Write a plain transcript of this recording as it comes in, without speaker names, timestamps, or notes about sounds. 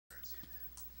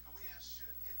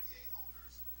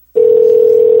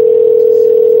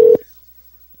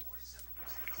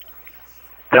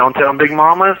Downtown Big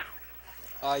Mama's?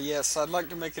 Yes, I'd like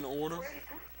to make an order.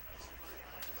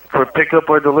 For pickup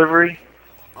or delivery?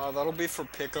 That'll be for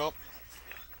pickup.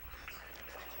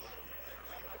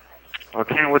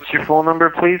 Okay, what's your phone number,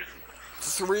 please?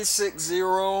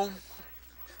 360-2131.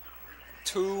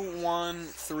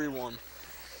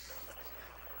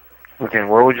 Okay,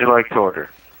 what would you like to order?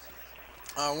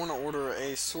 I want to order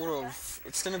a sort of.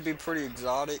 It's gonna be pretty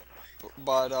exotic,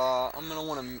 but I'm gonna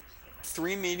want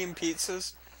 3 medium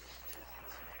pizzas.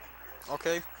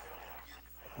 Okay.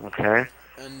 Okay.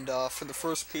 And for the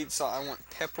first pizza, I want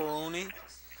pepperoni,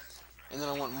 and then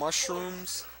I want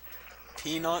mushrooms,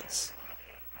 peanuts,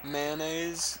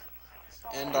 mayonnaise,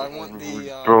 and I want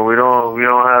the. Bro, we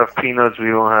don't have peanuts. We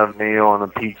don't have mayo on the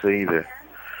pizza either.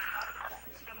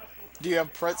 Do you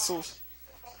have pretzels,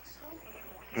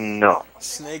 No.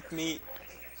 snake meat,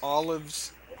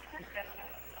 olives,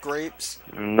 grapes?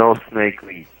 No snake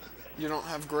meat. You don't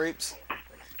have grapes?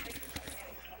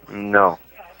 No.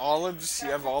 Olives? You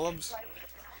have olives?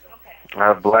 I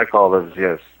have black olives,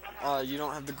 yes. You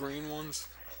don't have the green ones?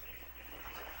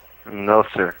 No,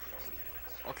 sir.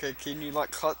 Okay, can you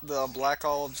like cut the black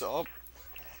olives up?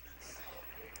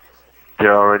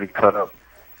 They're already cut up.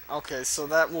 Okay, so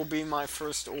that will be my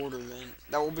first order then.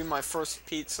 That will be my first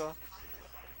pizza.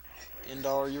 And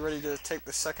are you ready to take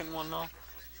the second one now?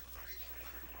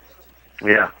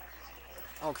 Yeah.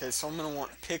 Okay, so I'm gonna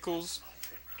want pickles,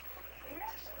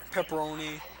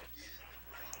 pepperoni,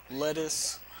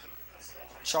 lettuce,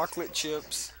 chocolate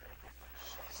chips,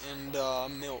 and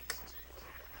milk.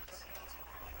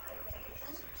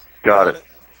 Got it.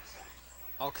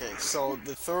 Okay, so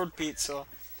the third pizza,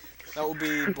 that will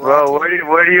be Well, broccoli.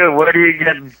 where do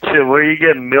you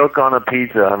get milk on a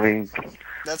pizza? I mean,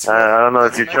 That's I don't know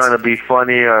if that's you're trying to be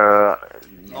funny or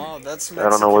No, that's I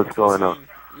don't know Mexican what's going on. cuisine.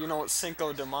 You know it's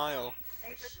Cinco de Mayo,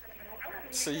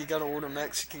 so you gotta order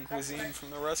Mexican cuisine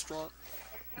from the restaurant.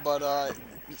 But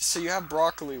so you have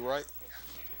broccoli, right?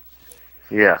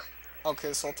 Yeah.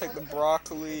 Okay, so I'll take the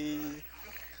broccoli.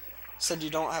 Said you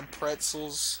don't have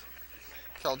pretzels.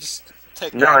 Okay, I'll just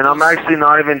take No, and I'm apples. actually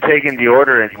not even taking the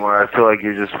order anymore. I feel like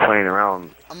you're just playing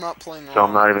around. I'm not playing So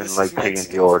I'm not around. even This is like taking the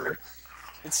Mexican food. order.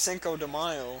 It's Cinco de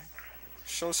Mayo.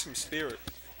 Show some spirit.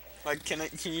 Like, can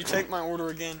you take my order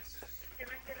again?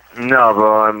 No,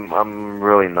 bro, I'm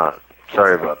really not.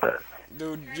 Sorry about that.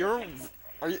 Dude,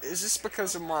 is this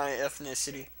because of my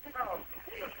ethnicity?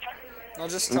 I'll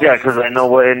just tell Yeah, me if 'cause I it know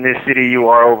is. what ethnicity you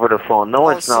are over the phone. No, Oh,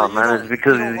 it's so not, man. It's you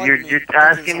because don't like you're me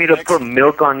because asking me I'm to put Mexican.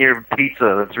 milk on your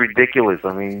pizza. That's ridiculous.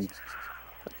 I mean,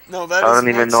 No, that I is don't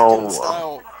even Mexican know.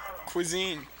 style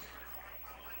cuisine.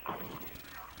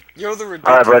 You're the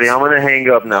All right, buddy, ridiculous I'm one. gonna hang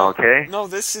up now. No, Okay? no,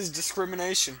 this is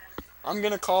discrimination. I'm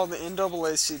gonna call the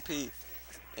NAACP,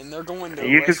 and they're going to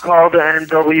You could arrest you. call the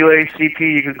NAACP.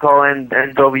 You could call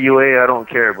NWA. I don't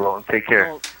care, bro. Take care.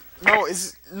 No,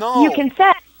 no, You no. can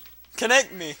say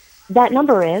Connect me. that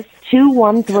number is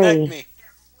Connect 213. me.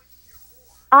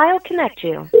 I'll connect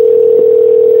you.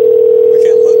 We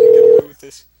can't let them get away with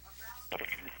this.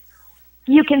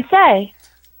 You can say,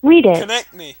 read it.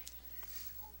 Connect me.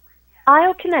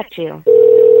 I'll connect you.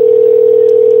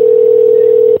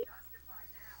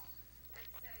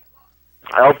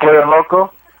 El Pollo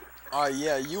Loco.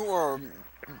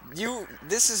 Yeah,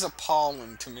 this is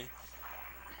appalling to me.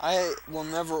 I will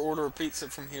never order a pizza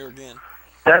from here again.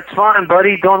 That's fine,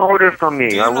 buddy. Don't order from me.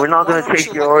 Do you We're not? not Why gonna don't take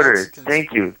you your like order. Mexicans?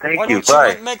 Thank you. Why Thank you. don't you Bye.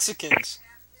 like Mexicans?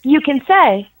 You can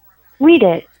say, read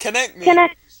it. Connect me.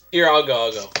 Connect. Here, I'll go.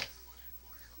 I'll go.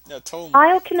 Yeah, tell me.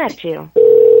 I'll connect you.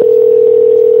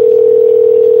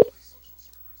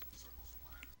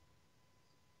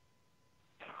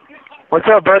 What's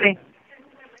up, buddy?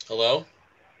 Hello.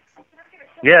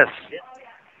 Yes.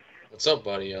 What's up,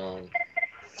 buddy?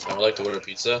 I'd like to order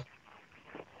pizza.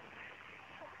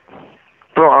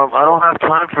 Bro, I don't have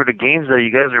time for the games that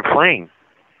you guys are playing.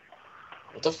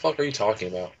 What the fuck are you talking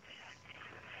about?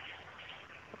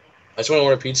 I just want to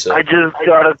order pizza. I just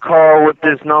got a call with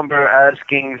this number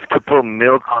asking to put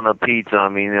milk on a pizza. I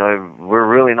mean, we're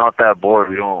really not that bored.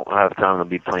 We don't have time to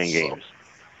be playing games.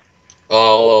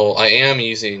 Oh, well, I am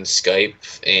using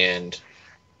Skype, and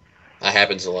that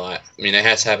happens a lot. I mean, it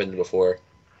has happened before.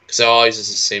 Because it always is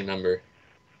the same number.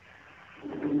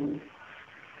 You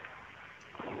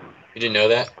didn't know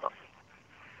that?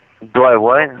 Do I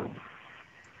what?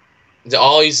 It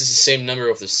always is the same number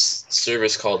of this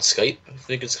service called Skype. I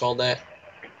think it's called that.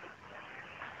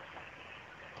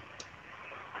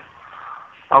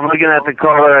 I'm looking at the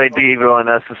caller ID, bro, and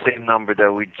that's the same number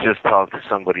that we just talked to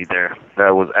somebody there that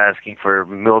was asking for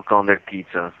milk on their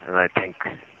pizza, and I think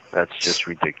that's just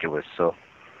ridiculous. So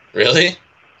Really?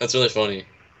 That's really funny.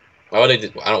 Why would they?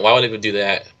 Why would they do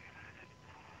that?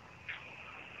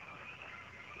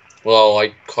 Well,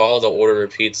 I called to order a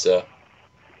pizza.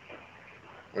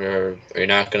 Or are you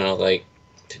not gonna like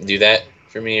do that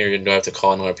for me, or do I have to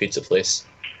call another pizza place?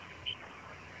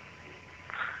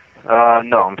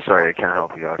 No, I'm sorry, I can't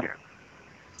help you out here.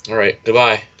 All right,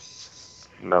 goodbye.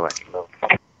 Bye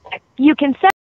bye. You can say